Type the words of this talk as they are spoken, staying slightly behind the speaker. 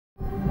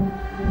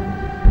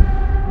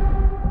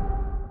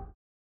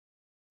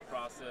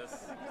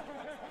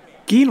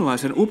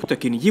Kiinalaisen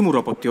Uptekin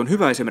Jimu-robotti on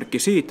hyvä esimerkki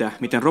siitä,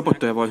 miten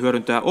robotteja voi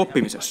hyödyntää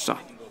oppimisessa.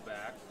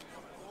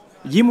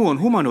 Jimu on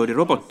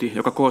humanoidirobotti,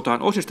 joka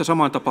kootaan osista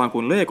samaan tapaan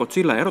kuin legot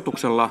sillä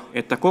erotuksella,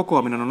 että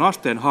kokoaminen on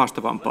asteen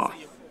haastavampaa.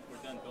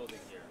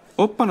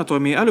 Oppana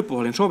toimii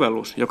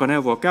älypuhelinsovellus, joka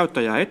neuvoo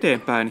käyttäjää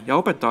eteenpäin ja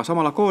opettaa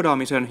samalla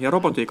koodaamisen ja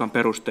robotiikan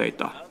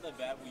perusteita.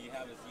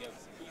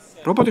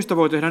 Robotista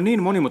voi tehdä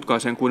niin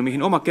monimutkaisen kuin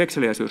mihin oma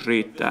kekseliäisyys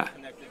riittää.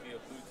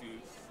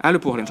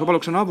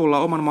 Älypuhelinsovelluksen avulla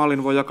oman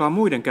mallin voi jakaa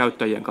muiden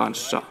käyttäjien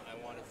kanssa.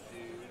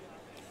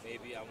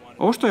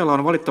 Ostajalla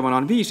on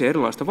valittavanaan 5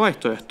 erilaista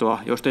vaihtoehtoa,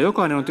 joista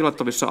jokainen on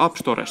tilattavissa App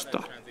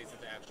Storesta.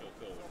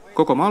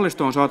 Koko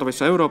mallisto on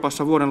saatavissa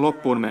Euroopassa vuoden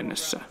loppuun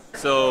mennessä.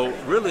 So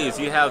really is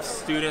you have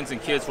students and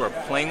kids who are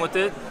playing with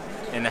it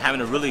and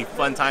having a really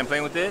fun time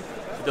playing with it,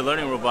 but they're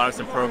learning robotics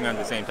and programming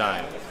at the same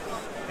time.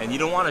 And you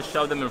don't want to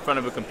shove them in front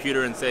of a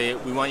computer and say,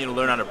 we want you to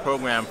learn how to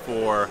program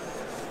for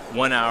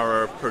 1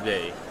 hour per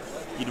day.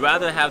 You'd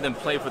rather have them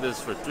play for this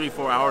for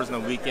 3-4 hours in a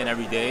weekend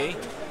every day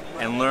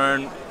and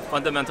learn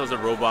fundamentals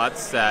of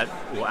robots that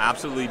will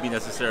absolutely be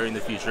necessary in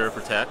the future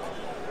for tech,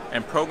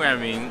 and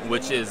programming,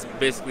 which is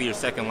basically your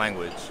second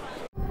language.